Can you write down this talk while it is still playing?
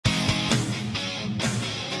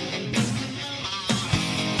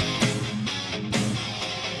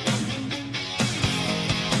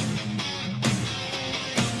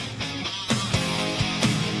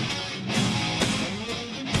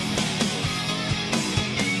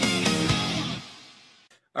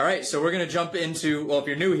All right, so we're going to jump into, well, if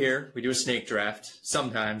you're new here, we do a snake draft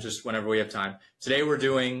sometimes, just whenever we have time. Today we're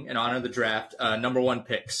doing, in honor of the draft, number 1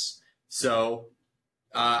 picks. So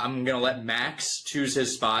I'm going to let Max choose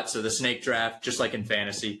his spot. So the snake draft, just like in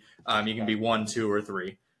fantasy, you can be 1, 2, or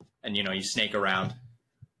 3. And, you snake around.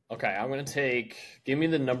 Okay, I'm going to give me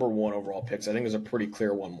the number 1 overall picks. I think there's a pretty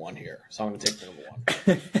clear 1-1 here. So I'm going to take the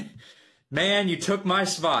number 1. Man, you took my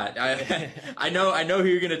spot. I know who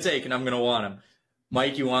you're going to take, and I'm going to want him.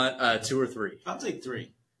 Mike, you want 2 or 3? I'll take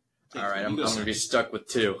 3. All right, I'm going to be stuck with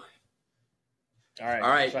 2. All right. All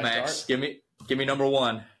right, Max, give me number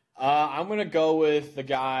 1. I'm going to go with the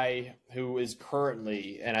guy who is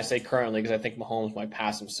currently, and I say currently because I think Mahomes might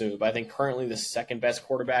pass him soon, but I think currently the second best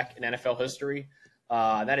quarterback in NFL history.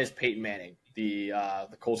 That is Peyton Manning, the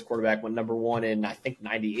Colts quarterback, went number 1 in, I think,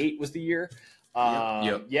 98 was the year.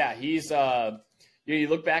 Yep. Yeah, he's you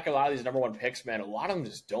look back at a lot of these number 1 picks, man, a lot of them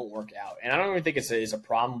just don't work out. And I don't even think it's a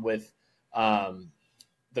problem with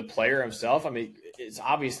the player himself. I mean, it's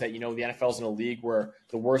obvious that, the NFL's in a league where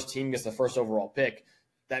the worst team gets the first overall pick.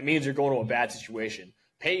 That means you're going to a bad situation.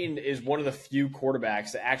 Peyton is one of the few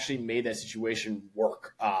quarterbacks that actually made that situation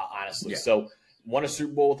work, honestly. Yeah. So won a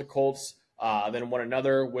Super Bowl with the Colts, then won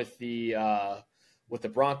another with the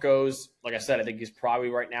Broncos. Like I said, I think he's probably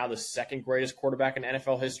right now the second greatest quarterback in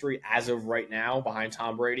NFL history as of right now, behind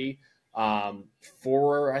Tom Brady.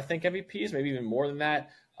 4, I think, MVPs, maybe even more than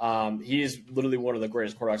that. He is literally one of the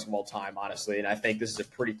greatest quarterbacks of all time, honestly. And I think this is a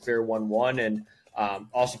pretty clear 1-1 and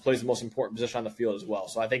also plays the most important position on the field as well.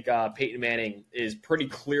 So I think Peyton Manning is pretty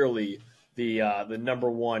clearly the number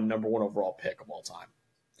one overall pick of all time.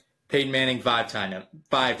 Peyton Manning, 5-time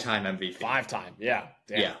MVP. 5-time, yeah.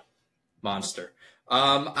 Damn. Yeah, monster.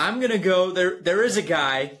 I'm gonna go. There is a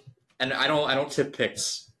guy, and I don't tip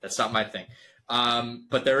picks. That's not my thing.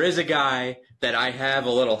 But there is a guy that I have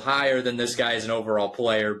a little higher than this guy as an overall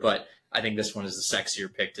player. But I think this one is the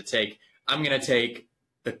sexier pick to take. I'm gonna take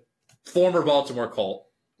the former Baltimore Colt,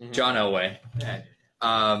 John Elway.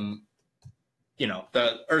 The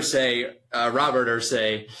Irsay, Robert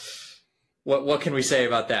Irsay. What can we say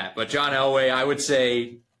about that? But John Elway, I would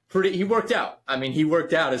say, he worked out. I mean, he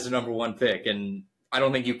worked out as the number 1 pick, and I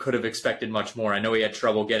don't think you could have expected much more. I know he had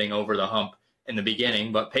trouble getting over the hump in the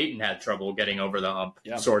beginning, but Peyton had trouble getting over the hump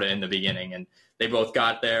sort of in the beginning, and they both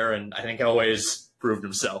got there, and I think Elway's proved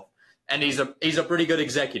himself. And he's a pretty good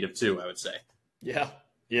executive too, I would say. Yeah,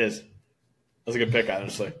 he is. That's a good pick,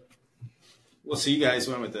 honestly. Well, so you guys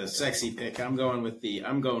went with the sexy pick. I'm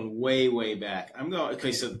going way, way back.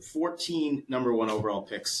 So 14 number 1 overall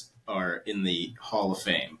picks are in the Hall of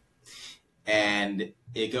Fame. And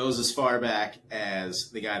it goes as far back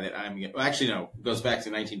as the guy that it goes back to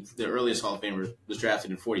the earliest Hall of Famer was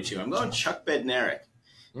drafted in 42. I'm going Chuck Bednarik.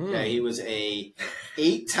 Okay, he was a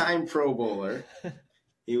 8-time Pro Bowler.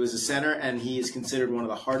 He was a center, and he is considered one of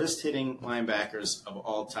the hardest hitting linebackers of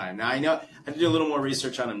all time. Now, I know I have to do a little more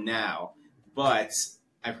research on him now, but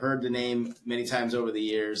I've heard the name many times over the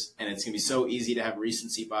years, and it's going to be so easy to have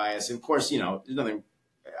recency bias. And of course, there's nothing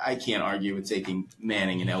I can't argue with taking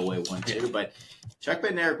Manning and Elway 1-2, but Chuck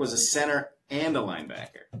Bednarik was a center and a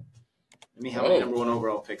linebacker. I mean, how many number 1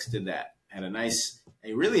 overall picks did that? Had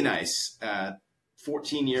a really nice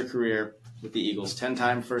 14-year career with the Eagles,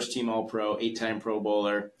 10-time first-team All-Pro, 8-time Pro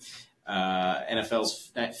Bowler,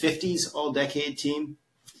 NFL's 50s All-Decade team.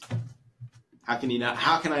 How can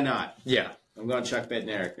I not? Yeah. I'm going Chuck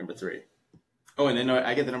Bednarik, number 3. Oh, and then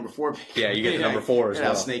I get the number 4 pick. Yeah, you get the number 4 as well.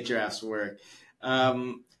 How snake drafts work.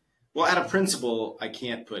 Well, out of principle, I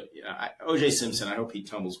can't put O.J. Simpson. I hope he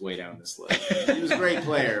tumbles way down this list. He was a great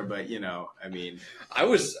player, but he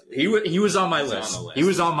was on my list. He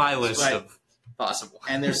was on my list of possible.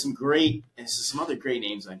 And there's some other great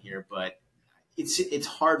names on here, but it's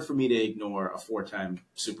hard for me to ignore a 4-time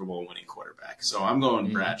Super Bowl winning quarterback. So I'm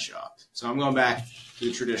going Bradshaw. So I'm going back to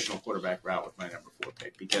the traditional quarterback route with my number 4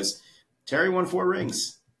 pick because Terry won 4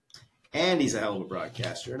 rings, and he's a hell of a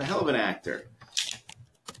broadcaster and a hell of an actor.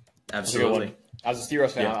 Absolutely. As a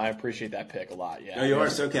Steelers fan, I appreciate that pick a lot. Yeah. Oh, you are?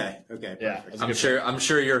 Okay. Yeah. I'm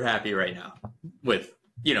sure you're happy right now with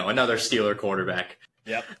another Steeler quarterback.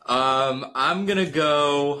 Yep. I'm gonna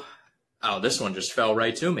go. Oh, this one just fell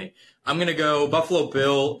right to me. I'm gonna go Buffalo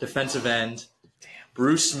Bill defensive end. Damn.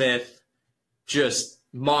 Bruce Smith, just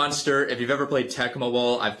monster. If you've ever played Tecmo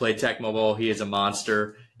Bowl, I've played Tecmo Bowl. He is a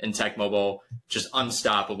monster in Tecmo Bowl, just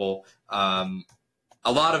unstoppable.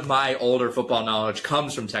 A lot of my older football knowledge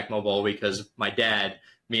comes from Tecmo Bowl because my dad,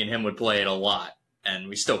 me and him would play it a lot, and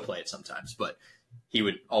we still play it sometimes, but he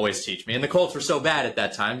would always teach me. And the Colts were so bad at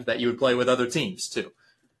that time that you would play with other teams too.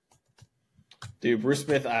 Dude, Bruce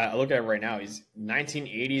Smith, I look at it right now. He's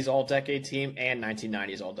 1980s All-Decade team and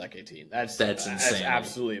 1990s All-Decade team. That's insane. That's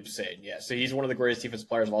absolutely insane. Yeah, so he's one of the greatest defensive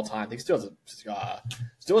players of all time. I think still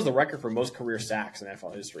has the record for most career sacks in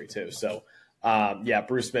NFL history too. So, yeah,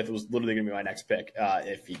 Bruce Smith was literally going to be my next pick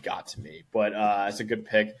if he got to me. But it's a good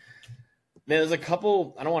pick. Man, there's a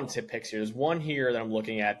couple. I don't want to tip picks here. There's one here that I'm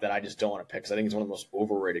looking at that I just don't want to pick because I think he's one of the most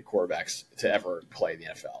overrated quarterbacks to ever play in the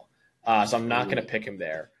NFL. So I'm not going to pick him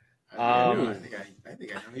there. I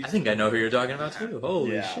think I know who you're talking about too.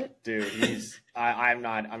 Holy shit, dude! I'm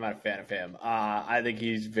not a fan of him. I think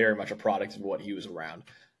he's very much a product of what he was around.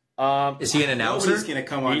 Is he an announcer? He's going to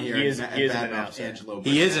come on here. He is an announcer.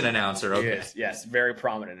 He is an announcer. Okay. He is, yes, very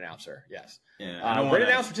prominent announcer. Yes. Yeah, great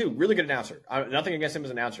announcer too. Really good announcer. Nothing against him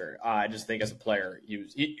as an announcer. I just think as a player,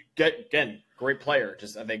 again, great player.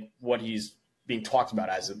 Just I think what he's being talked about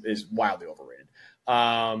as is wildly overrated.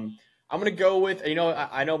 I'm going to go with,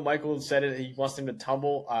 I know Michael said it. He wants him to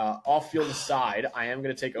tumble off field aside. I am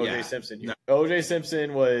going to take O.J. Simpson here. No. O.J.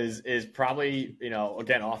 Simpson is probably,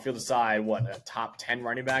 again, off field aside, a top 10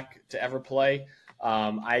 running back to ever play.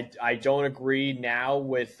 I don't agree now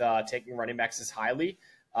with taking running backs this highly.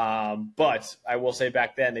 But I will say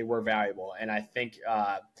back then they were valuable. And I think,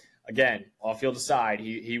 again, off-field aside,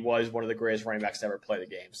 he was one of the greatest running backs to ever play the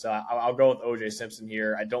game. So I'll go with O.J. Simpson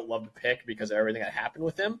here. I don't love to pick because of everything that happened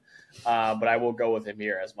with him, but I will go with him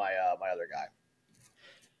here as my other guy.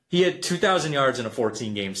 He had 2,000 yards in a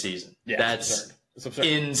 14-game season. Yeah, that's absurd.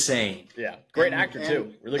 Insane. Yeah, great actor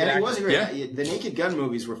too. Really good actor. He was a great. Yeah. The Naked Gun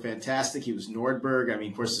movies were fantastic. He was Nordberg. I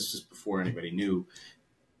mean, of course, this was before anybody knew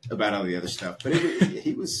about all the other stuff, but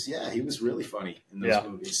he was really funny in those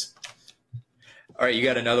movies. All right, you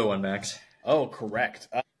got another one, Max. Oh, correct.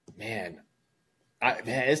 Man,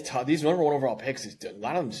 it's tough. These number one overall picks, a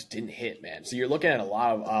lot of them just didn't hit, man. So you're looking at a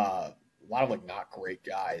lot of like not great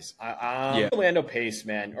guys. Orlando Pace,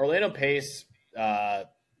 man. Orlando Pace.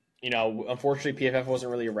 Unfortunately, PFF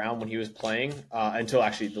wasn't really around when he was playing until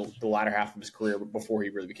actually the latter half of his career before he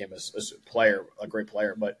really became a great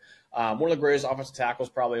player. But one of the greatest offensive tackles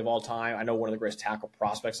probably of all time. I know one of the greatest tackle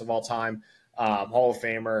prospects of all time. Hall of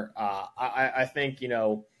Famer. I think,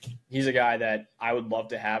 he's a guy that I would love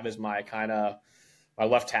to have as my my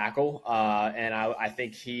left tackle. And I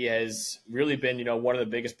think he has really been, one of the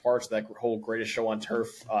biggest parts of that whole Greatest Show on Turf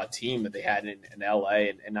team that they had in LA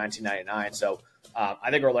in 1999. So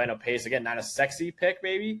I think Orlando Pace, again, not a sexy pick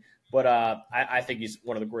maybe, but I think he's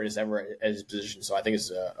one of the greatest ever at his position. So I think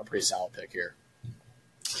it's a pretty solid pick here.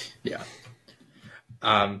 Yeah.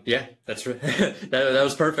 That's that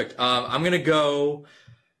was perfect. I'm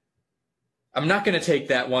not gonna take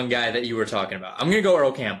that one guy that you were talking about. I'm gonna go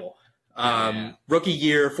Earl Campbell. Rookie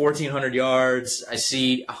year, 1,400 yards. I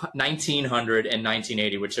see 1,900 and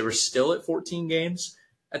 1980, which they were still at 14 games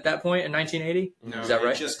at that point in 1980. No, is that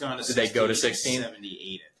right? Just gone to Did they go to 16? 78, I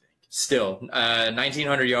think. Still,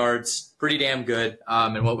 1,900 yards, pretty damn good.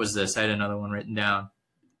 And what was this? I had another one written down.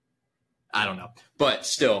 I don't know. But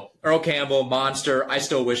still, Earl Campbell, monster. I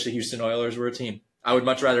still wish the Houston Oilers were a team. I would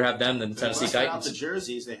much rather have them than the Tennessee Titans. The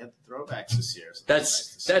jerseys, they had the throwbacks this year. So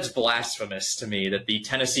that's blasphemous to me that the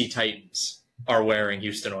Tennessee Titans are wearing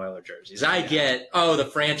Houston Oilers jerseys. I get, the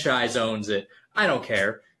franchise owns it. I don't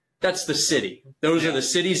care. That's the city. Those are the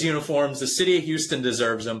city's uniforms. The city of Houston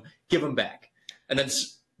deserves them. Give them back. And then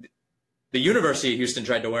the University of Houston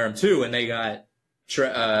tried to wear them too, and they got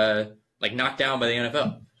knocked down by the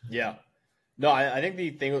NFL. Yeah. No, I think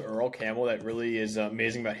the thing with Earl Campbell that really is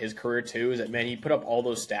amazing about his career too is that, man, he put up all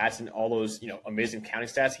those stats and all those, amazing counting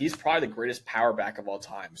stats. He's probably the greatest power back of all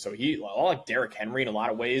time. So he, a lot like Derrick Henry in a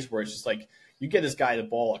lot of ways, where it's just like you get this guy the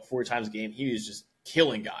ball like 40 times a game, he is just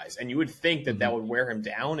killing guys, and you would think that that would wear him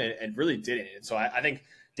down, and really didn't. And so I think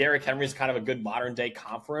Derrick Henry is kind of a good modern day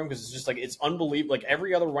comp for him because it's just like it's unbelievable. Like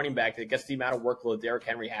every other running back that gets the amount of workload Derrick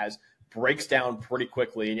Henry has breaks down pretty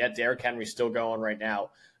quickly, and yet Derrick Henry's still going right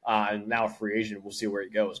now. And now a free agent, we'll see where he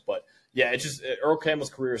goes. But yeah, it's just Earl Campbell's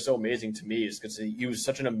career is so amazing to me, is because he was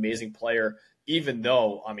such an amazing player. Even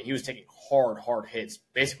though he was taking hard hits,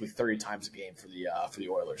 basically 30 times a game for the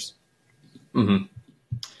Oilers. Mm-hmm.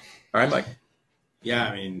 All right, Mike.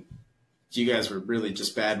 Yeah, you guys were really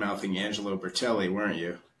just bad mouthing Angelo Bertelli, weren't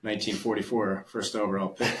you? 1944, first overall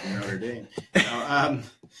pick from Notre Dame.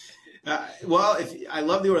 Well, I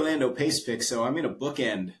love the Orlando Pace pick, so I'm going to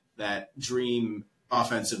bookend that dream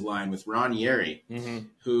offensive line with Ron Yerry,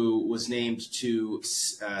 who was named to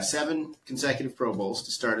 7 consecutive Pro Bowls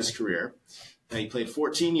to start his career. He played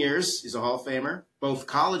 14 years. He's a Hall of Famer, both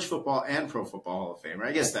college football and pro football Hall of Famer.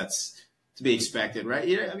 I guess that's to be expected, right?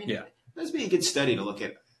 That'd be a good study to look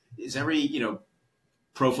at. Is every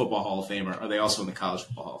Pro Football Hall of Fame, or are they also in the College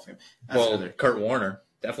Football Hall of Fame? Kurt Warner,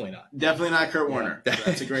 definitely not. Definitely not Kurt Warner.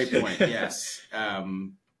 That's a great point. Yes.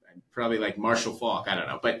 Probably like Marshall Faulk. I don't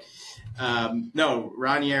know. But no,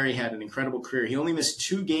 Ron Yerry had an incredible career. He only missed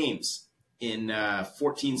 2 games in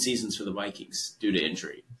 14 seasons for the Vikings due to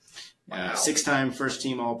injury. Wow. 6-time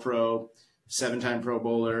first-team All-Pro, 7-time Pro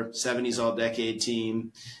Bowler, 70s All-Decade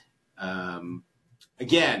team.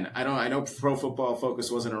 Again, I know Pro Football Focus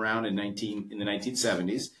wasn't around in the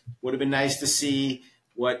 1970s. Would have been nice to see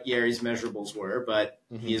what Yerry's measurables were, but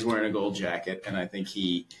he is wearing a gold jacket, and I think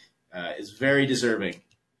he is very deserving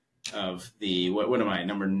of the what am I,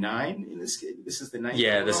 number 9 in this? This is the 9th.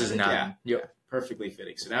 Yeah, this is 9. Yeah, yep. Perfectly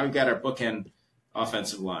fitting. So now we've got our bookend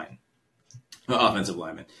offensive lineman.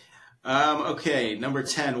 Okay, number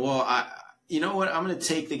 10. Well, you know what? I'm going to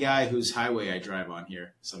take the guy whose highway I drive on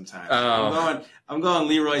here sometimes. Oh. I'm going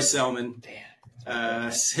Leroy Selman. Damn.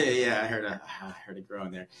 I heard it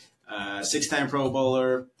growing there. 6-time Pro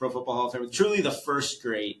Bowler, Pro Football Hall of Fame. Truly the first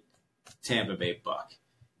great Tampa Bay Buck,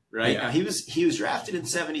 right? Yeah. Now, he was drafted in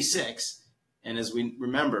 76, and as we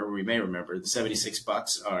may remember, the 76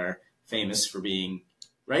 Bucks are famous for being,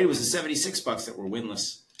 right? It was the 76 Bucks that were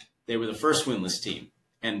winless. They were the first winless team,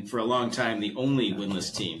 and for a long time, the only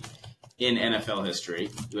winless team in NFL history.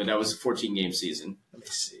 That was a 14-game season. Let me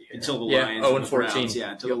see. Until the Lions and the 14. Browns.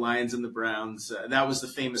 Yeah, until the Lions and the Browns. That was the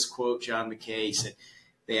famous quote. John McKay said,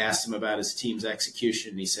 they asked him about his team's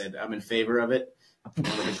execution. He said, "I'm in favor of it."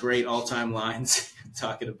 One of the great all-time lines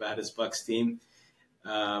talking about his Bucs team.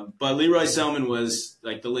 But Leroy Selman was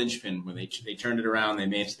like the linchpin when they turned it around. They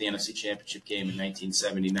made it to the NFC Championship game in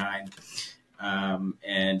 1979.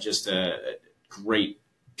 And just a great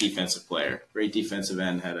defensive player, great defensive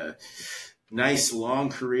end, had a nice long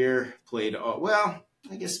career, played, I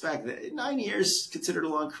guess back then, 9 years, considered a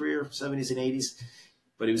long career, 70s and 80s,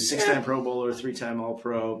 but he was a 6-time Pro Bowler, 3-time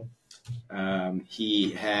All-Pro. He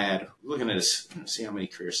had, looking at his, see how many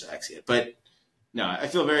career sacks he had, but no, I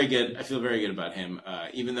feel very good. I feel very good about him,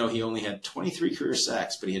 even though he only had 23 career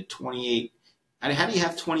sacks, but he had 28. How do you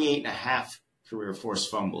have 28 and a half career forced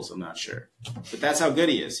fumbles? I'm not sure, but that's how good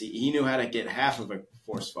he is. He knew how to get half of a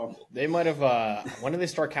forced fumble. They might have. When did they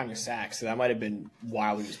start counting sacks? So that might have been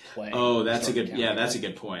while he was playing. Oh, that's a good. Yeah, that's a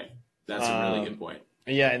good point. That's a really good point.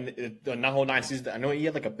 Yeah, and the whole 9 seasons. I know he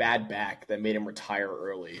had like a bad back that made him retire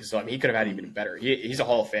early. So I mean, he could have had even better. He's a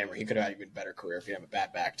Hall of Famer. He could have had even better career if he had a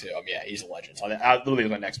bad back too. I mean, yeah, he's a legend. So I literally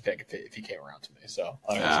was my next pick if he came around to me. So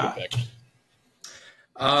I think that's a good pick.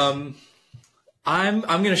 I'm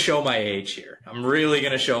going to show my age here. I'm really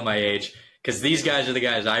going to show my age because these guys are the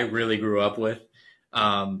guys I really grew up with.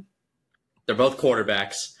 They're both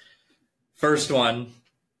quarterbacks. First one,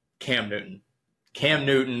 Cam Newton. Cam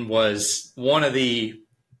Newton was when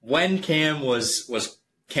Cam was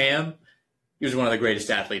Cam, he was one of the greatest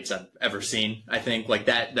athletes I've ever seen. I think like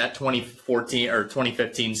that 2014 or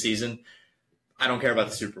 2015 season, I don't care about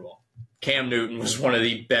the Super Bowl. Cam Newton was one of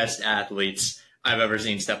the best athletes I've ever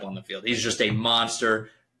seen step on the field. He's just a monster,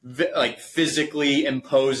 like physically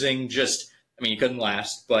imposing. He couldn't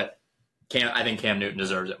last, but I think Cam Newton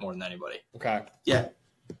deserves it more than anybody. Okay. Yeah.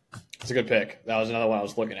 It's a good pick. That was another one I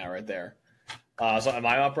was looking at right there. So am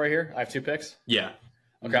I up right here? I have 2 picks? Yeah.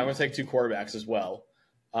 Okay, I'm going to take 2 quarterbacks as well.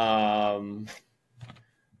 I'm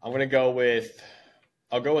going to go with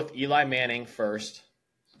Eli Manning first.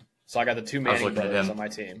 So I got the 2 Manning brothers on my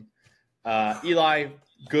team. Eli,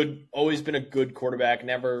 good, always been a good quarterback.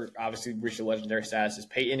 Never obviously reached a legendary status as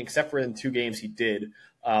Peyton, except for in 2 games he did,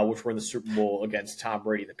 which were in the Super Bowl against Tom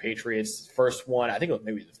Brady, the Patriots. First one, I think it was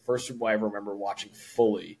maybe the first Super Bowl I ever remember watching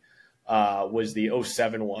fully, was the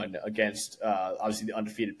 07 one against obviously the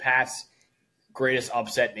undefeated Pats. Greatest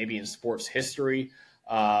upset maybe in sports history,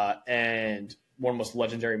 and one of the most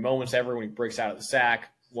legendary moments ever when he breaks out of the sack,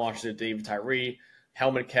 launches it to David Tyree,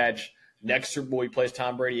 helmet catch. Next Super Bowl he plays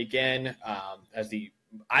Tom Brady again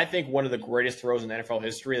I think one of the greatest throws in NFL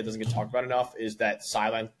history that doesn't get talked about enough is that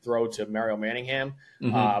sideline throw to Mario Manningham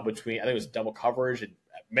between, I think it was double coverage, and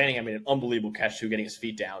Manningham made an unbelievable catch too, getting his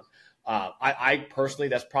feet down. I personally,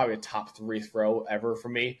 that's probably a top 3 throw ever for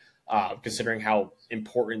me, considering how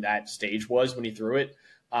important that stage was when he threw it.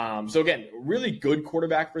 So again, really good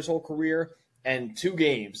quarterback for his whole career, and 2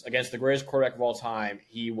 games against the greatest quarterback of all time,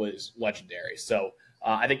 he was legendary. So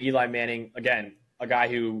I think Eli Manning, again, a guy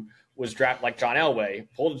who was drafted like John Elway,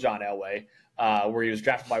 pulled John Elway, where he was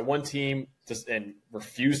drafted by one team and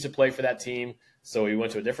refused to play for that team. So he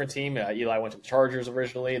went to a different team. Eli went to the Chargers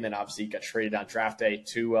originally, and then obviously got traded on draft day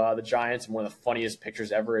to the Giants. And one of the funniest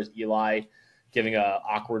pictures ever is Eli giving a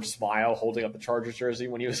awkward smile, holding up the Chargers jersey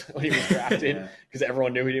when he was drafted because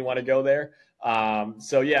everyone knew he didn't want to go there.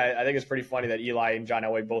 So yeah, I think it's pretty funny that Eli and John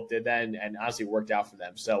Elway both did that, and honestly worked out for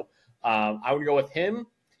them. So I would go with him.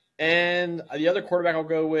 And the other quarterback I'll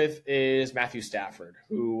go with is Matthew Stafford,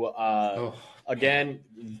 who, again,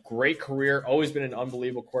 great career, always been an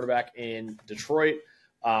unbelievable quarterback in Detroit.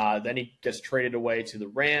 Then he gets traded away to the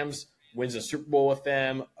Rams, wins a Super Bowl with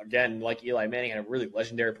them. Again, like Eli Manning, had a really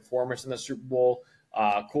legendary performance in the Super Bowl.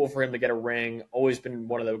 Cool for him to get a ring. Always been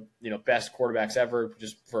one of the best quarterbacks ever,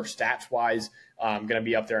 just for stats-wise. Going to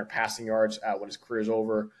be up there in passing yards when his career is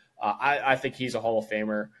over. I think he's a Hall of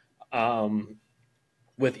Famer.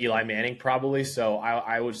 With Eli Manning, probably. So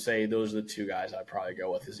I would say those are the two guys I'd probably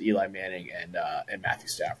go with, is Eli Manning and Matthew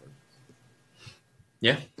Stafford.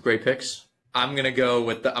 Yeah, great picks. I'm gonna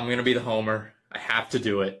be the homer. I have to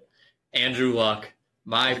do it. Andrew Luck,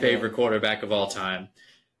 my favorite quarterback of all time.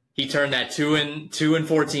 He turned that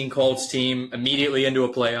 2-14 Colts team immediately into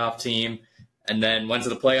a playoff team, and then went to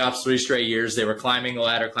the playoffs 3 straight years. They were climbing the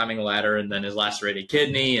ladder, and then his lacerated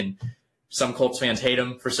kidney, and some Colts fans hate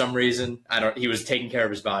him for some reason. He was taking care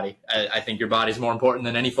of his body. I think your body's more important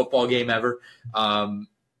than any football game ever. And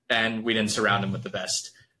we didn't surround him with the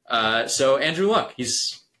best. So Andrew Luck,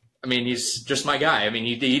 he's just my guy. I mean,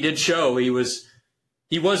 he did show he was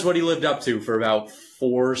what he lived up to for about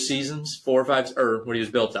 4 seasons, 4 or 5, or what he was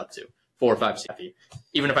built up to, 4 or 5 seasons,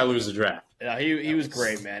 even if I lose the draft. Yeah, he was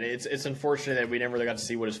great, man. It's unfortunate that we never really got to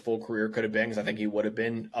see what his full career could have been, because I think he would have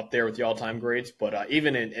been up there with the all-time greats. But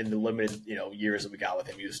even in the limited years that we got with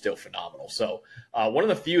him, he was still phenomenal. So one of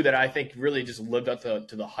the few that I think really just lived up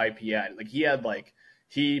to the hype he had.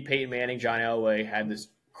 Peyton Manning, John Elway had this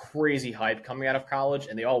crazy hype coming out of college,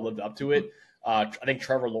 and they all lived up to it. I think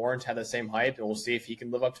Trevor Lawrence had the same hype, and we'll see if he can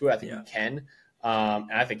live up to it. I think he can.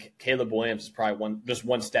 And I think Caleb Williams is probably just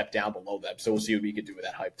one step down below them. So we'll see what he could do with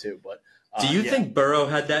that hype too. But do you think Burrow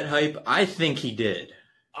had that hype? I think he did.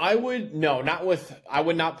 I would not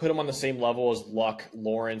put him on the same level as Luck,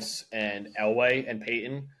 Lawrence, and Elway and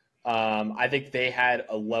Peyton. I think they had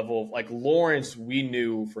a level like Lawrence. We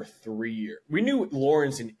knew for 3 years. We knew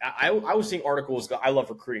Lawrence, and I was seeing articles. I love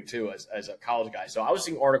recruiting too, as a college guy. So I was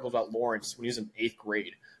seeing articles about Lawrence when he was in 8th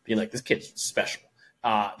grade, being like, this kid's special.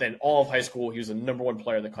 Then all of high school, he was the #1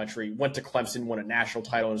 player in the country. Went to Clemson, won a national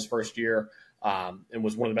title in his first year. And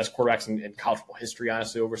was one of the best quarterbacks in college football history,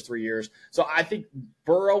 honestly, over his 3 years. So I think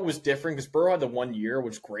Burrow was different because Burrow had the 1 year,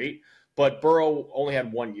 which is great, but Burrow only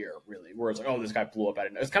had 1 year, really, where it's like, oh, this guy blew up at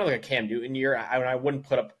it. It's kind of like a Cam Newton year. I wouldn't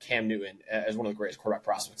put up Cam Newton as one of the greatest quarterback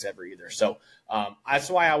prospects ever either. So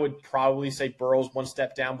that's why I would probably say Burrow's one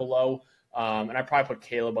step down below. And I'd probably put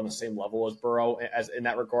Caleb on the same level as Burrow in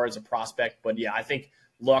that regard as a prospect. But, yeah, I think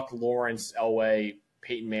Luck, Lawrence, Elway,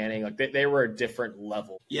 Peyton Manning, like they were a different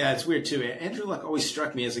level. Yeah, it's weird too. Andrew Luck always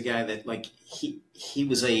struck me as a guy that he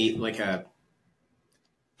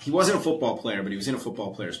wasn't a football player, but he was in a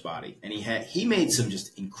football player's body, and he made some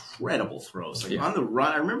just incredible throws. On the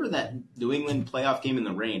run, I remember that New England playoff game in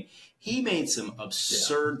the rain. He made some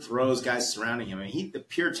absurd throws, guys surrounding him. I mean, the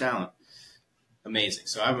pure talent, amazing.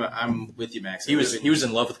 So I'm with you, Max. He was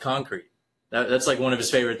in love with concrete. That's like one of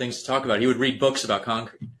his favorite things to talk about. He would read books about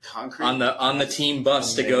concrete. On the team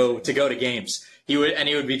bus to go to games. He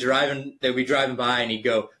would be driving. They'd be driving by, and he'd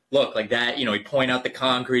go, look, like that. He'd point out the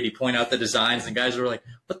concrete. He'd point out the designs, and guys were like,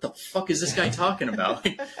 what the fuck is this guy talking about?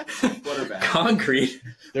 Concrete.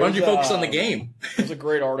 Why don't you focus on the game? There's a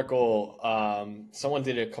great article. Someone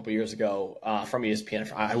did it a couple years ago from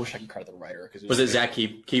ESPN. I wish I could credit the writer. Was it Zach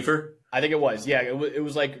Kiefer? I think it was. Yeah, it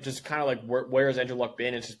was like just kind of like where has Andrew Luck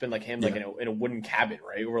been? It's just been like him like in a wooden cabin,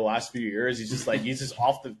 right? Over the last few years, he's just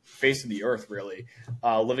off the face of the earth, really,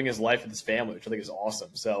 living his life with his family, which I think is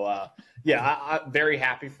awesome. So I'm very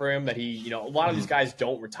happy for him that he, a lot of these guys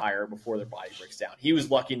don't retire before their body breaks down. He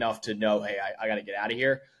was lucky enough to know, hey, I got to get out of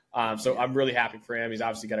here. So I'm really happy for him. He's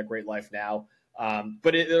obviously got a great life now.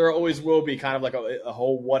 But there always will be kind of like a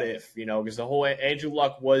whole what if, because the whole Andrew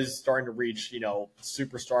Luck was starting to reach,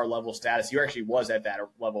 superstar level status. He actually was at that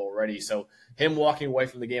level already. So him walking away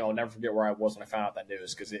from the game, I'll never forget where I was when I found out that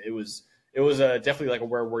news, because it was definitely like a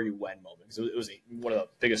where were you when moment. Because it was one of the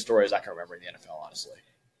biggest stories I can remember in the NFL, honestly.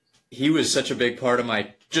 He was such a big part of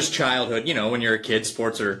my just childhood. When you're a kid,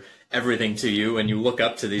 sports are everything to you, and you look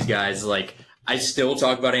up to these guys. Like, I still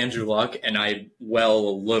talk about Andrew Luck, and I well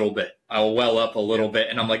up a little bit,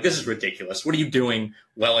 and I'm like, this is ridiculous. What are you doing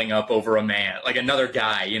welling up over a man, like another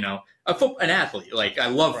guy, an athlete? Like, I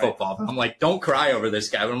love football. I'm like, don't cry over this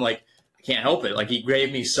guy. But I'm like, I can't help it. Like, he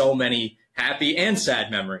gave me so many happy and sad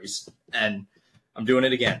memories, and I'm doing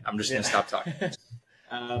it again. I'm just going to stop talking.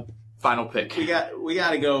 Final pick. We got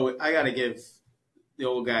to go. I got to give the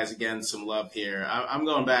old guys again some love here. I'm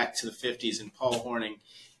going back to the 50s and Paul Hornung,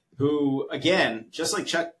 who, again, just like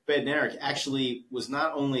Chuck Bednarik, actually was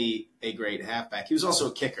not only a great halfback, he was also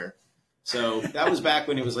a kicker. So that was back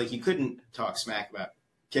when it was like you couldn't talk smack about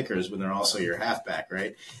kickers when they're also your halfback,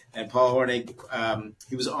 right? And Paul Hornung,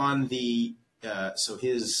 he was on the so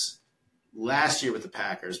his last year with the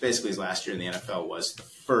Packers, basically his last year in the NFL, was the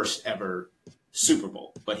first ever Super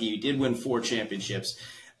Bowl, but he did win 4 championships.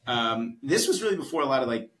 This was really before a lot of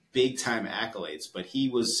like big time accolades, but he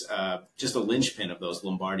was just a linchpin of those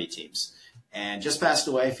Lombardi teams, and just passed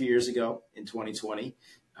away a few years ago in 2020.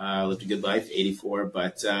 Lived a good life, 84,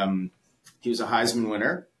 but he was a Heisman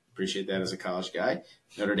winner. Appreciate that as a college guy,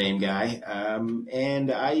 Notre Dame guy,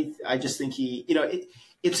 and I just think he,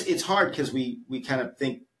 it's hard because we kind of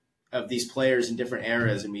think of these players in different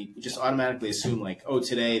eras, and we just automatically assume like, oh,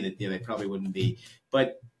 today that they probably wouldn't be,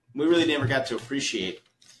 but we really never got to appreciate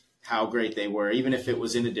how great they were, even if it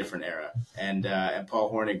was in a different era. And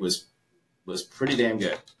Paul Hornung was pretty damn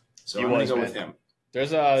good. So I'm going to go with him.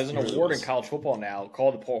 There's an award in college football now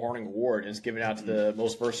called the Paul Hornung Award, and it's given out to the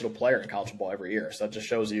most versatile player in college football every year. So that just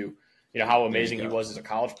shows you, how amazing he was as a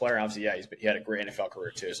college player. And obviously, yeah, he had a great NFL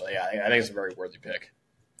career too. So yeah, I think it's a very worthy pick.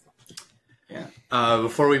 Yeah.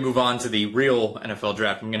 Before we move on to the real NFL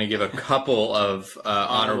draft, I'm going to give a couple of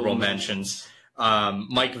honorable mentions.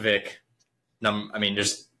 Mike Vick,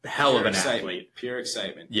 just hell of an athlete. Pure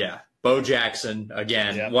excitement. Yeah. Bo Jackson,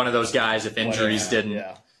 again, one of those guys if injuries didn't.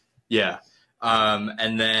 Yeah.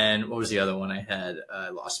 And then what was the other one I had? I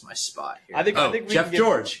lost my spot here. I think Jeff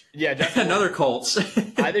George. Yeah, Jeff another Colts.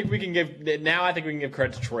 I think we can give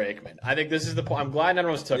credit to Troy Aikman. I think this is the point. I'm glad none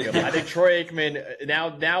of us took him. I think Troy Aikman,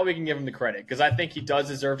 now we can give him the credit because I think he does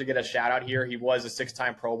deserve to get a shout out here. He was a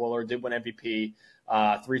 6-time Pro Bowler, did win MVP,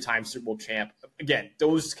 3-time Super Bowl champ. Again,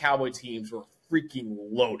 those Cowboy teams were freaking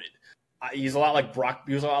loaded. He's a lot like Brock.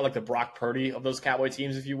 He was a lot like the Brock Purdy of those Cowboy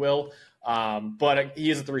teams, if you will. But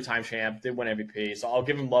he is a 3-time champ, did win MVP, so I'll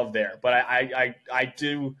give him love there. But I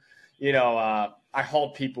do, I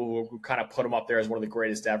hold people who kind of put him up there as one of the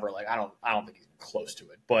greatest ever. Like I don't think he's close to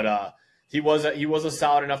it. But he was a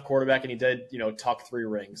solid enough quarterback, and he did tuck 3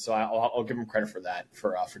 rings. So I'll give him credit for that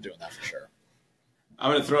for doing that for sure.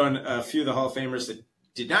 I'm going to throw in a few of the Hall of Famers that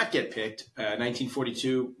did not get picked.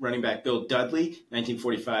 1942 running back Bill Dudley,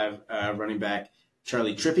 1945 running back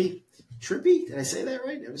Charlie Trippy. Trippy? Did I say that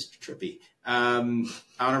right? It was Trippy.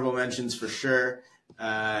 Honorable mentions for sure.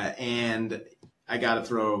 And I got to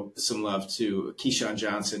throw some love to Keyshawn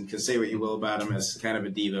Johnson, because say what you will about him as kind of a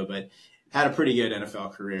diva, but had a pretty good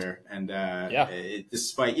NFL career. And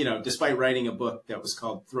despite writing a book that was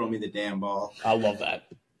called Throw Me the Damn Ball. I love that.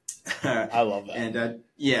 I love that.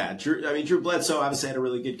 And Drew Bledsoe obviously had a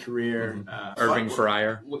really good career. Irving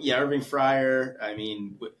Fryer. Yeah, Irving Fryer. I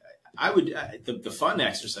mean, I would the fun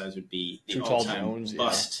exercise would be the all-time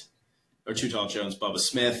bust or Too Tall Jones, Bubba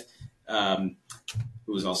Smith, who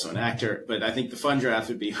was also an actor. But I think the fun draft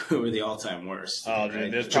would be who are the all-time worst. Oh,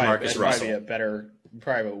 right? There's probably have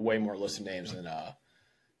a way more list of names than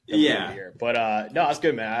here. But no, that's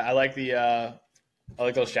good, man. I like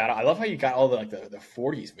those shout out. I love how you got all the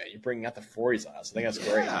 40s, man. You're bringing out the 40s on us. I think that's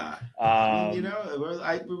great.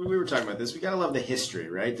 We were talking about this. We got to love the history,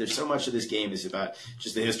 right? There's so much of this game is about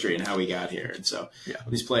just the history and how we got here. And so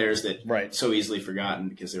these players that so easily forgotten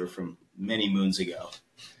because they were from many moons ago.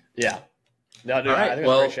 Yeah. No, dude, all right. I think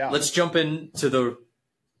that's a great shout. Let's jump into the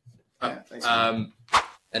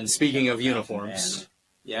and speaking of uniforms,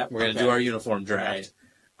 we're going to do our uniform draft. Right.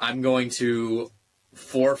 I'm going to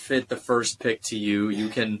forfeit the first pick to you.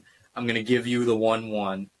 I'm going to give you the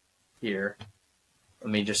 1-1 here.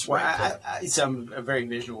 Let me just I'm a very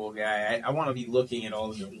visual guy. I want to be looking at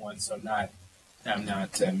all of it at once, so I'm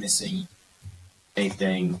not missing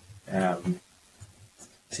anything. The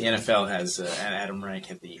NFL has Adam Rank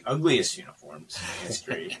had the ugliest uniforms in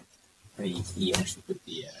history. He actually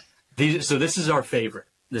put So this is our favorite.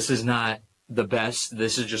 This is not the best.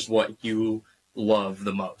 This is just what you love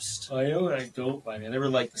the most. I know I don't. I never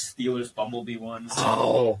liked the Steelers Bumblebee ones.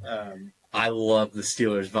 Oh, I love the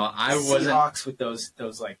Steelers. Seahawks with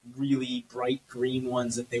those like really bright green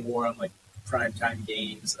ones that they wore on like primetime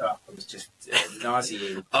games. It was just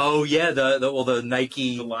nauseating. Oh yeah, the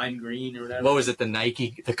Nike, the lime green or whatever. What was it?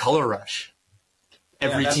 The Color Rush.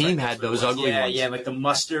 Every team had those ugly ones. Yeah, like the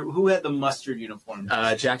mustard. Who had the mustard uniform?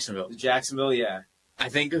 Jacksonville. Jacksonville, yeah. I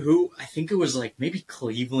think it was like maybe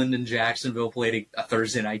Cleveland and Jacksonville played a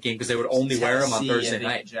Thursday night game because they would only wear them on Thursday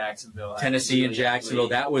night. Tennessee and Jacksonville.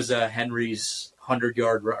 That was Henry's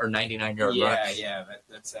 100-yard or 99-yard rush. Yeah,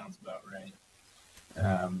 that sounds about right.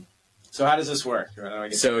 So how does this work?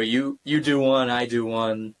 So you do one, I do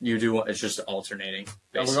one, you do one. It's just alternating.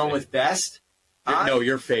 We're going with best? No,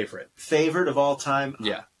 your favorite. Favorite of all time?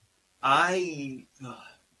 Yeah. I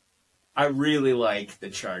really like the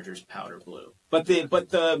Chargers powder blue. But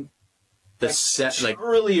the set like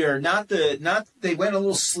earlier, they went a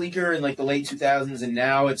little sleeker in like the late 2000s, and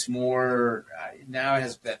now it's more. Now it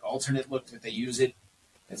has that alternate look that they use it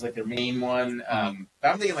as like their main one. But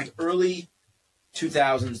I'm thinking like early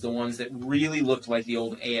 2000s, the ones that really looked like the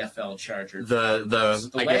old AFL Chargers. The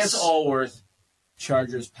Lance Allworth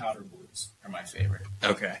Chargers powder blues are my favorite.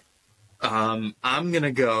 Okay. I'm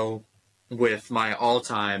gonna go with my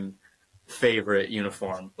all-time favorite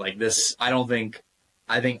uniform. Like this, I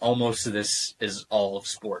think almost of this is all of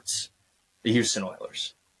sports. The Houston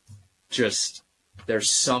Oilers. Just, there's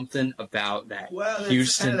something about that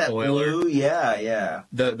Houston Oilers. Blue. Yeah.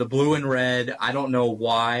 The blue and red, I don't know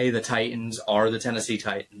why the Titans are the Tennessee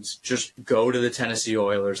Titans. Just go to the Tennessee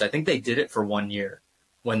Oilers. I think they did it for 1 year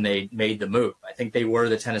when they made the move. I think they were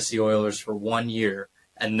the Tennessee Oilers for 1 year,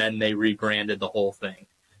 and then they rebranded the whole thing,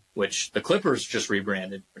 which the Clippers just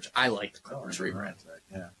rebranded, which I like the Clippers rebranded.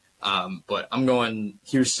 Yeah. But I'm going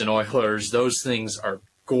Houston Oilers. Those things are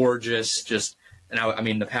gorgeous. I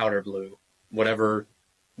mean, the powder blue, whatever.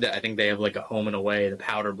 I think they have like a home and away, the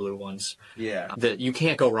powder blue ones. Yeah. You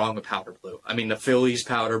can't go wrong with powder blue. I mean, the Phillies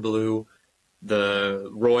powder blue, the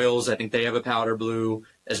Royals, I think they have a powder blue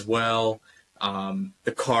as well.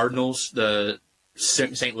 The Cardinals, the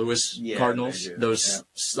St. Louis Cardinals, those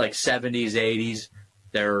like 70s, 80s,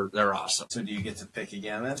 they're awesome. So do you get to pick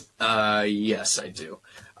again then? Yes, I do.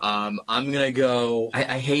 I'm gonna go.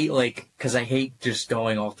 I hate because I hate just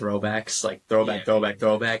going all throwbacks, like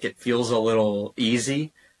throwback. It feels a little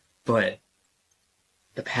easy, but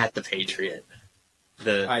the Patriot,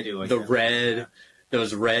 I do like the that. red,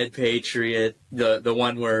 those red Patriot, the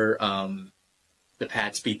one where the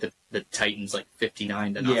Pats beat the Titans like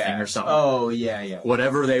 59-0 or something. Oh yeah.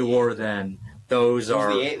 Whatever they wore then, those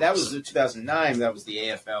are. That was the 2009. That was the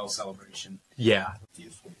AFL celebration. Yeah.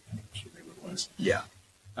 Yeah.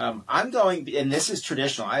 I'm going, and this is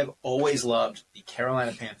traditional. I've always loved the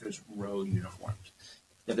Carolina Panthers road uniforms.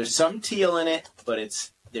 Now, there's some teal in it, but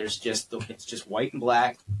it's just white and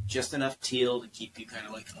black, just enough teal to keep you kind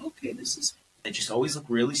of like, okay, they just always look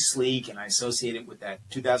really sleek, and I associate it with that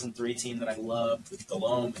 2003 team that I loved with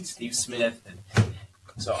Delhomme and Steve Smith. And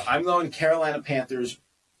so I'm going Carolina Panthers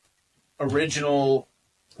original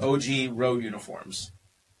OG road uniforms.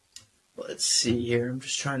 Let's see here. I'm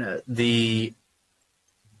just trying to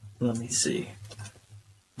let me see.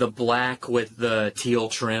 The black with the teal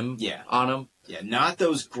trim on them. Yeah, not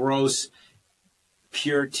those gross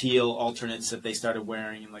pure teal alternates that they started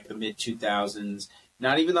wearing in like the mid 2000s.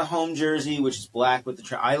 Not even the home jersey, which is black with the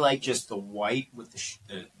trim. I like just the white with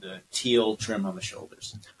the teal trim on the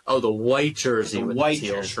shoulders. Oh, the white jersey with white the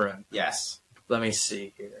teal jersey. trim. Yes. Let me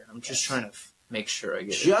see here. I'm just trying to make sure I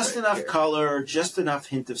get just it right enough here. color, just enough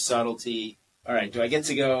hint of subtlety. All right, do I get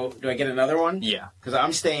another one? Yeah. Because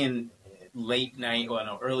I'm staying early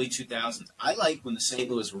 2000s. I like when the St.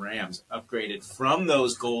 Louis Rams upgraded from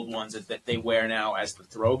those gold ones that they wear now as the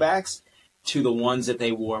throwbacks to the ones that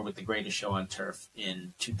they wore with the Greatest Show on Turf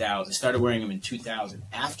in 2000. They started wearing them in 2000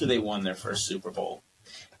 after they won their first Super Bowl.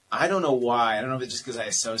 I don't know why. I don't know if it's just because I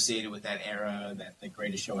associated with that era, the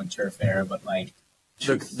Greatest Show on Turf era, but like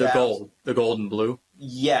the gold and blue.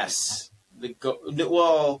 Yes.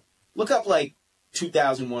 Well, look up like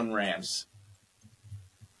 2001 Rams.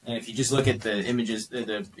 And if you just look at the images,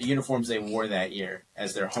 the uniforms they wore that year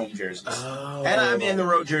as their home jerseys, and I mean the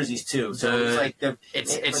road jerseys too. So it's like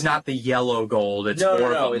it's not the yellow gold. It's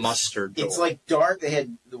more of a mustard gold. It's like dark. They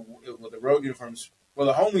had the road uniforms. Well,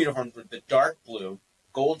 the home uniforms were the dark blue,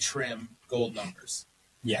 gold trim, gold numbers.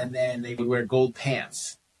 Yeah, and then they would wear gold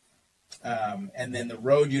pants. And then the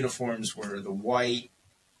road uniforms were the white,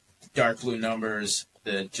 dark blue numbers,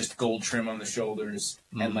 the just gold trim on the shoulders,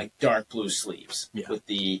 and like dark blue sleeves. Yeah. I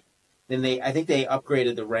think they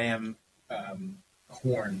upgraded the Ram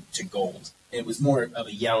horn to gold. It was more of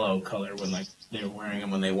a yellow color when like they were wearing them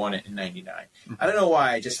when they won it in '99. I don't know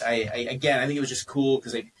why. I think it was just cool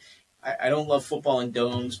because I don't love football in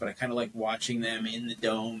domes, but I kind of like watching them in the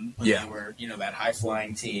dome when they were that high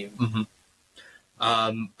flying team.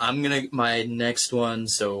 Mm-hmm. My next one.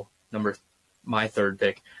 So my third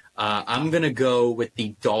pick. I'm going to go with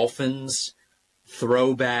the Dolphins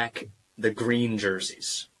throwback, the green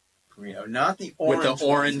jerseys. Not the orange. With the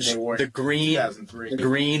orange, the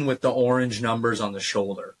green with the orange numbers on the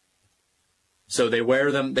shoulder. So they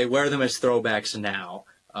wear them as throwbacks now.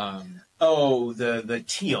 The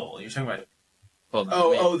teal. You're talking about Hold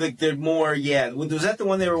on, the more, yeah. Was that the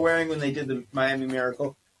one they were wearing when they did the Miami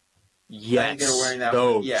Miracle? Yes, I think they were wearing that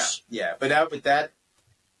those. one. Yeah. But out with that,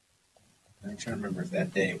 I'm trying to remember if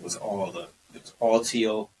that day it was all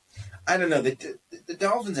teal. I don't know. The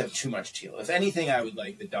Dolphins have too much teal. If anything, I would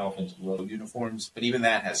like the Dolphins road uniforms, but even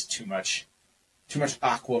that has too much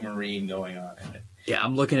aquamarine going on in it. Yeah,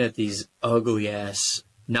 I'm looking at these ugly ass,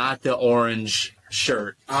 not the orange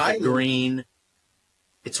shirt, the green.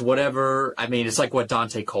 It's whatever. I mean, it's like what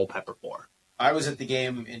Dante Culpepper wore. I was at the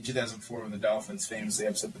game in 2004 when the Dolphins famously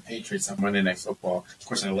upset the Patriots on Monday Night Football. Of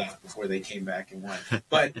course, I left before they came back and won.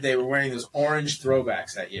 But they were wearing those orange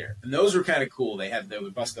throwbacks that year. And those were kind of cool. They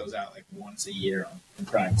would bust those out like once a year in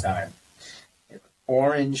prime time.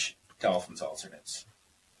 Orange Dolphins alternates.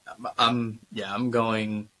 I'm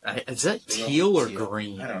going. Is that teal or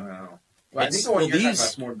green? I don't know. Well, I think the one you're talking about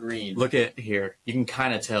is more green. Look at here. You can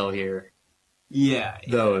kind of tell here. Yeah.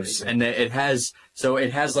 Those. And it has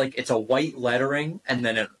like, it's a white lettering and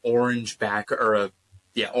then an orange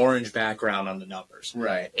orange background on the numbers.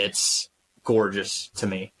 Right. It's gorgeous to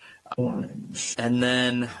me. And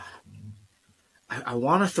then I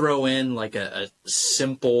want to throw in like a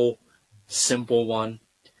simple one.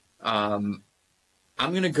 I'm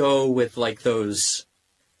going to go with like those.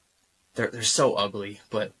 They're so ugly,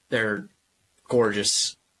 but they're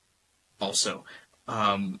gorgeous also.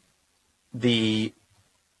 The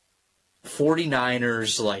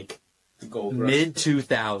 49ers, like, mid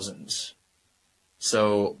 2000s.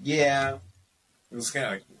 So. Yeah. It was kind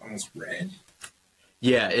of like almost red.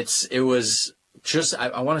 Yeah, it was just,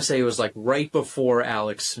 I want to say it was like right before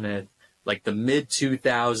Alex Smith, like the mid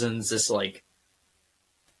 2000s, this like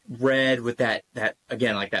red with that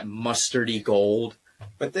again, like that mustardy gold.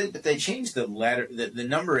 But they changed the letter. The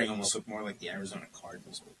numbering almost looked more like the Arizona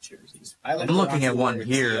Cardinals old jerseys. I'm looking at one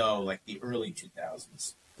here. Like the early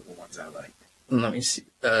 2000s are the ones I like. Let me see.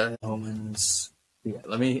 Romans.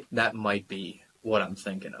 Yeah, that might be what I'm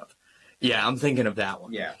thinking of. Yeah, I'm thinking of that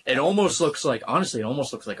one. Yeah. It almost looks like, honestly,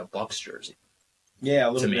 a Bucks jersey. Yeah,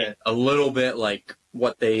 a little bit. Me. A little bit like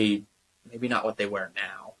maybe not what they wear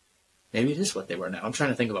now. Maybe it is what they wear now. I'm trying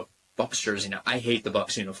to think of a Bucks jersey now. I hate the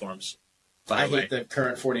Bucks uniforms. I hate the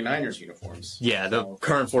current 49ers uniforms. Yeah, the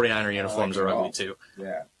current 49er uniforms are ugly too.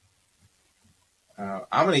 Yeah.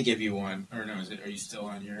 I'm going to give you one. Or no, are you still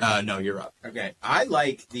on your... No, you're up. Okay. I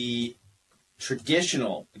like the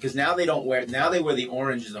traditional, because now they wear the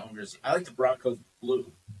orange as a home jersey. I like the Broncos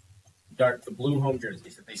blue. The blue home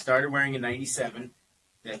jerseys that they started wearing in 97,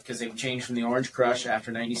 because they changed from the Orange Crush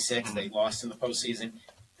after 96. They lost in the postseason.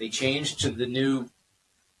 They changed to the new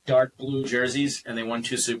dark blue jerseys, and they won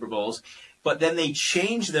 2 Super Bowls. But then they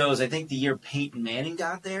changed those, I think, the year Peyton Manning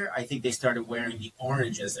got there. I think they started wearing the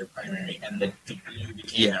orange as their primary, and the blue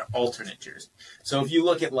became their alternate jersey. So if you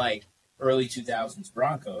look at, like, early 2000s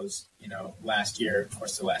Broncos, last year, of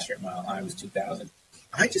course, the last year at Mile High was 2000.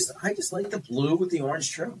 I just like the blue with the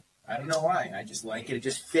orange trim. I don't know why. I just like it. It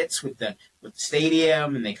just fits with the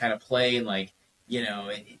stadium, and they kind of play in, like, in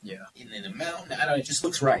the mountain. I don't know. It just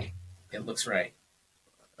looks right. It looks right.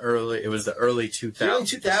 It was the early 2000s. The early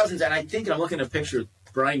 2000s, and I think I'm looking at a picture of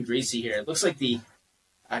Brian Greasy here. It looks like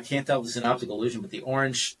I can't tell if this is an optical illusion, but the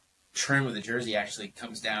orange trim of the jersey actually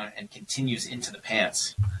comes down and continues into the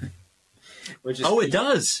pants. It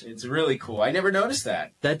does. It's really cool. I never noticed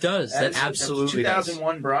that. That does. That absolutely does.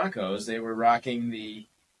 2001 Broncos, they were rocking the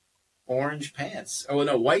orange pants. Oh,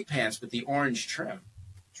 no, white pants with the orange trim.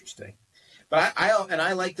 Interesting. But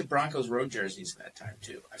I like the Broncos road jerseys at that time,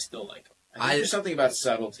 too. I still like them. I think there's something about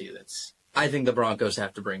subtlety that's... I think the Broncos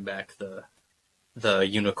have to bring back the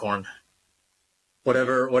unicorn.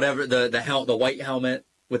 Whatever the white helmet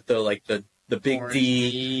with the big orange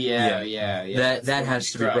D. Yeah. That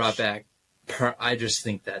has to be brought back. I just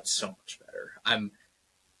think that's so much better.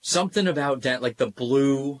 Something about that, like the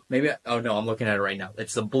blue, I'm looking at it right now.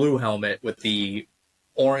 It's the blue helmet with the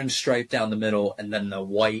orange stripe down the middle and then the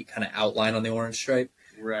white kind of outline on the orange stripe.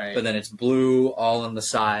 Right. But then it's blue all on the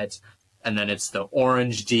sides. And then it's the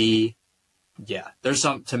orange D. Yeah, there's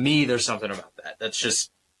something about that. That's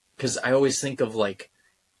just because I always think of, like,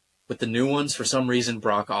 with the new ones, for some reason,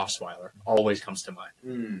 Brock Osweiler always comes to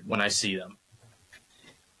mind when I see them.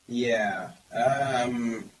 Yeah.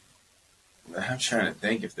 I'm trying to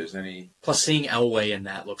think if there's any. Plus, seeing Elway in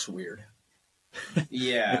that looks weird.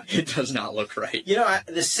 Yeah. It does not look right.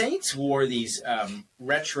 The Saints wore these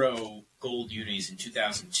retro gold unis in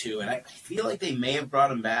 2002, and I feel like they may have brought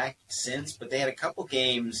them back since, but they had a couple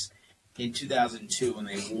games in 2002 when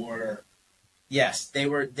they wore. Yes, they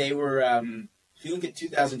were. If you look at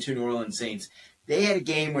 2002 New Orleans Saints, they had a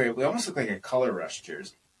game where it almost looked like a color rush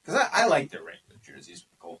jersey. Because I like their regular jerseys.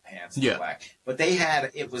 gold pants and Yeah. black. But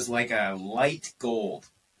it was like a light gold,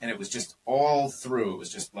 and it was just all through. It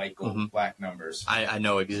was just light gold, black numbers. I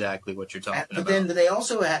know exactly what you're talking about. But then they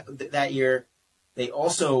also had, that year, they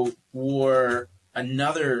also wore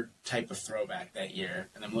another type of throwback that year,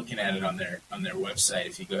 and I'm looking at it on their website.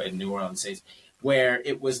 If you go ahead, New Orleans Saints, where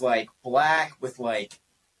it was like black with like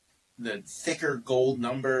the thicker gold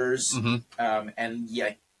numbers, and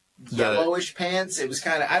yellowish pants. It was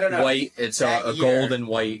kind of, I don't know, white. It's a gold and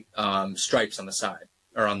white stripes on the side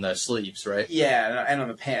or on the sleeves, right? Yeah, and on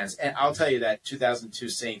the pants. And I'll tell you that 2002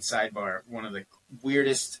 Saints, sidebar, one of the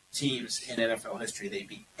weirdest teams in NFL history. They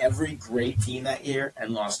beat every great team that year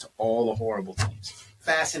and lost to all the horrible teams.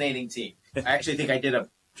 Fascinating team. I actually think I did a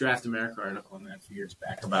Draft America article on that a few years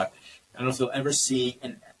back about, I don't know if you'll ever see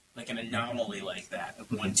an anomaly like that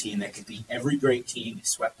of one team that could beat every great team. They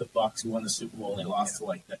swept the Bucs, who won the Super Bowl, and they lost to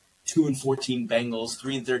like the 2-14 Bengals,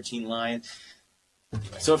 3-13 Lions.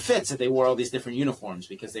 So it fits that they wore all these different uniforms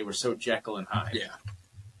because they were so Jekyll and Hyde. Yeah.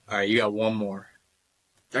 All right, you got one more.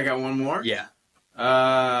 I got one more? Yeah. You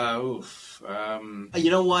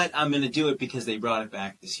know what? I'm going to do it because they brought it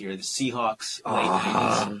back this year. The Seahawks.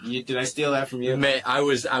 Did I steal that from you? Man, I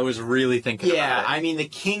was really thinking about it. Yeah, I mean the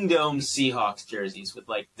Kingdom Seahawks jerseys with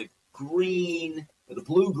like the green, or the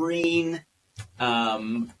blue-green.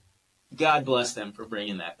 God bless them for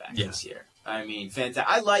bringing that back this year. I mean, fantastic.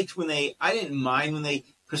 I didn't mind when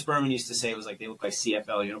Chris Berman used to say it was like they look like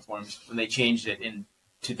CFL uniforms when they changed it in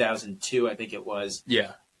 2002, I think it was.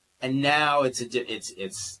 Yeah. And now they've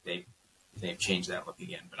changed that look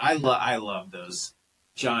again. But I love those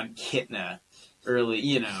John Kitna early,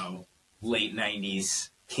 late 90s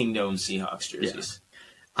Kingdom Seahawks jerseys.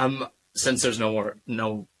 Yeah. Since there's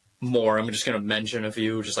no more, I'm just going to mention a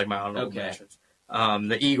few, just like my honorable mentions.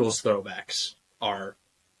 The Eagles throwbacks are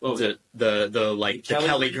the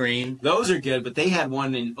Kelly green. Those are good, but they had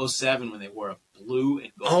one in 2007 when they wore a blue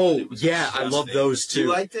and gold. Oh yeah, I love those too. You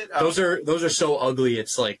liked it? Oh. Those are so ugly.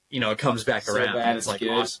 It's like it comes back so around. Bad, it's like good,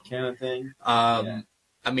 awesome kind of thing. I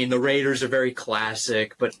mean the Raiders are very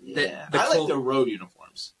classic, but I like the road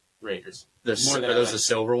uniforms. Raiders. Are those the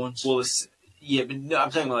silver ones? Well, but no, I'm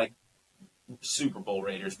talking about like Super Bowl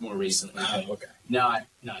Raiders more recently. Oh, okay. Not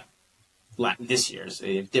this year's.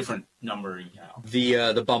 They have different numbering now.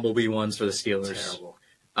 The Bumblebee ones for the Steelers. Terrible.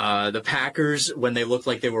 The Packers, when they looked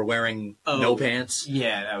like they were wearing no pants.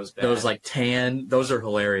 Yeah, that was bad. Those like tan, those are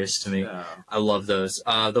hilarious to me. Oh. I love those.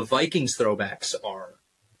 The Vikings throwbacks are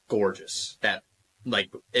gorgeous.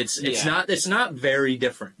 It's not very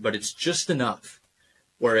different, but it's just enough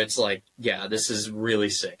where it's like, yeah, this is really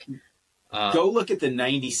sick. Go look at the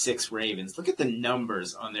 96 Ravens. Look at the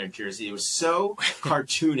numbers on their jersey. It was so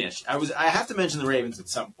cartoonish. I have to mention the Ravens at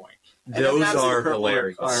some point. Those are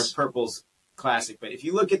hilarious. Are purple's classic, but if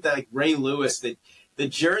you look at like Ray Lewis, the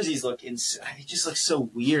jerseys look it just looks so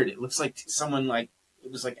weird. It looks like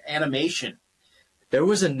it was like animation. There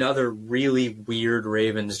was another really weird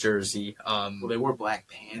Ravens jersey. Well, they wore black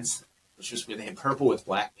pants, which was weird. They had purple with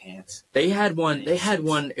black pants. They had one.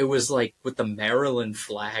 It was like with the Maryland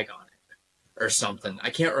flag on it or something.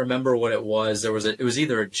 I can't remember what it was. It was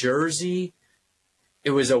either a jersey.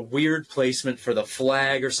 It was a weird placement for the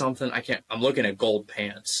flag or something. I'm looking at gold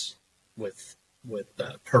pants with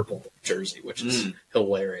the purple jersey, which is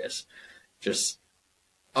hilarious. Just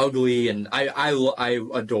ugly, and I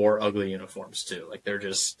adore ugly uniforms too. Like they're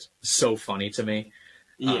just so funny to me.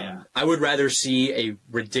 Yeah, I would rather see a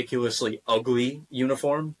ridiculously ugly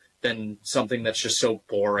uniform than something that's just so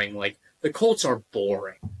boring. Like the Colts are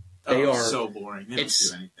boring. They are so boring. They don't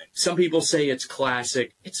do anything. Some people say it's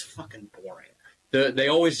classic. It's fucking boring. They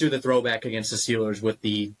always do the throwback against the Steelers with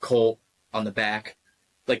the Colt on the back,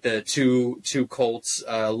 like the two Colts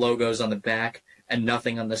logos on the back and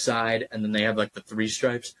nothing on the side, and then they have like the 3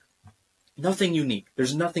 stripes. Nothing unique.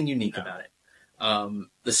 There's nothing unique about it.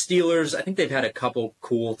 The Steelers, I think they've had a couple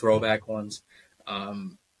cool throwback ones.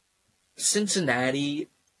 Cincinnati,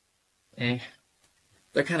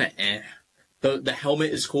 they're kind of eh. The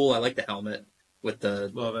helmet is cool. I like the helmet with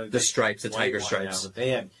the stripes, the tiger stripes. They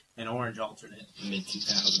had an orange alternate in the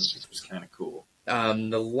mid-2000s, which was kind of cool.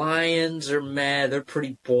 The Lions are mad. They're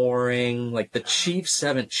pretty boring. Like the Chiefs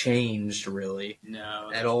haven't changed really.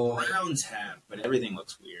 No, at all. The Browns have, but everything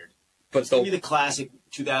looks weird. But maybe the classic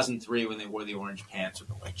 2003 when they wore the orange pants with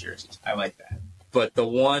the white jerseys. I like that. But the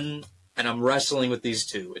one, and I'm wrestling with these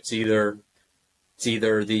two. It's either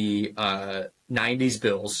the 90s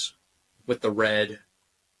Bills with the red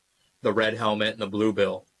helmet and the blue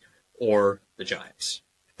bill, or the Giants,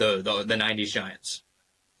 the 90s Giants.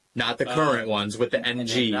 Not the current ones with the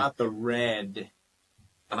NG. Not the red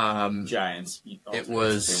Giants. It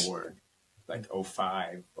was. They were. like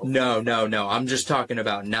 05. No. I'm just talking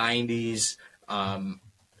about 90s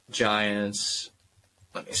Giants.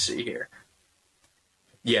 Let me see here.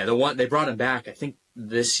 Yeah, the one they brought him back, I think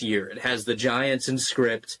this year. It has the Giants in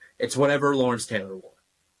script. It's whatever Lawrence Taylor wore.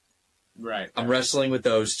 Right. I'm wrestling with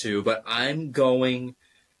those two, but I'm going,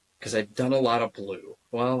 because I've done a lot of blue.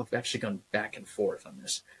 Well, I've actually gone back and forth on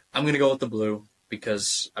this. I'm going to go with the blue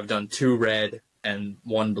because I've done 2 red and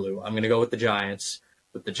 1 blue. I'm going to go with the Giants,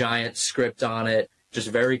 with the Giants script on it. Just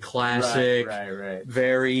very classic. Right.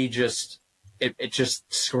 Very just, it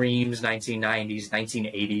just screams 1990s,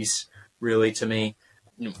 1980s, really, to me.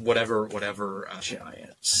 Whatever,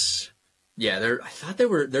 Giants. Yeah,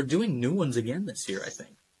 they're doing new ones again this year, I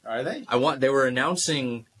think. Are they? They were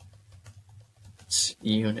announcing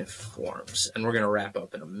uniforms, and we're going to wrap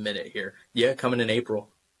up in a minute here. Yeah, coming in April.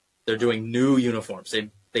 They're doing new uniforms.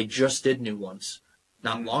 They just did new ones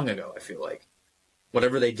not long ago, I feel like.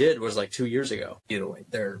 Whatever they did was like 2 years ago. Either way,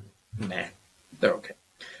 they're meh. They're okay.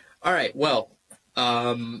 All right, well,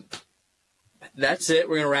 that's it.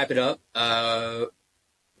 We're going to wrap it up. I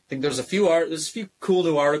think there's a few cool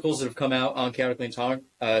new articles that have come out on Chaotically Intolerant,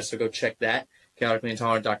 so go check that,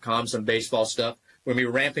 chaoticallyintolerant.com, some baseball stuff. We're going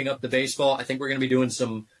to be ramping up the baseball. I think we're going to be doing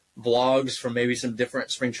some vlogs from maybe some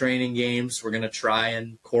different spring training games. We're going to try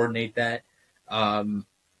and coordinate that.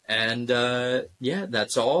 Yeah,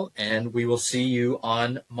 that's all, and we will see you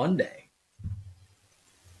on Monday.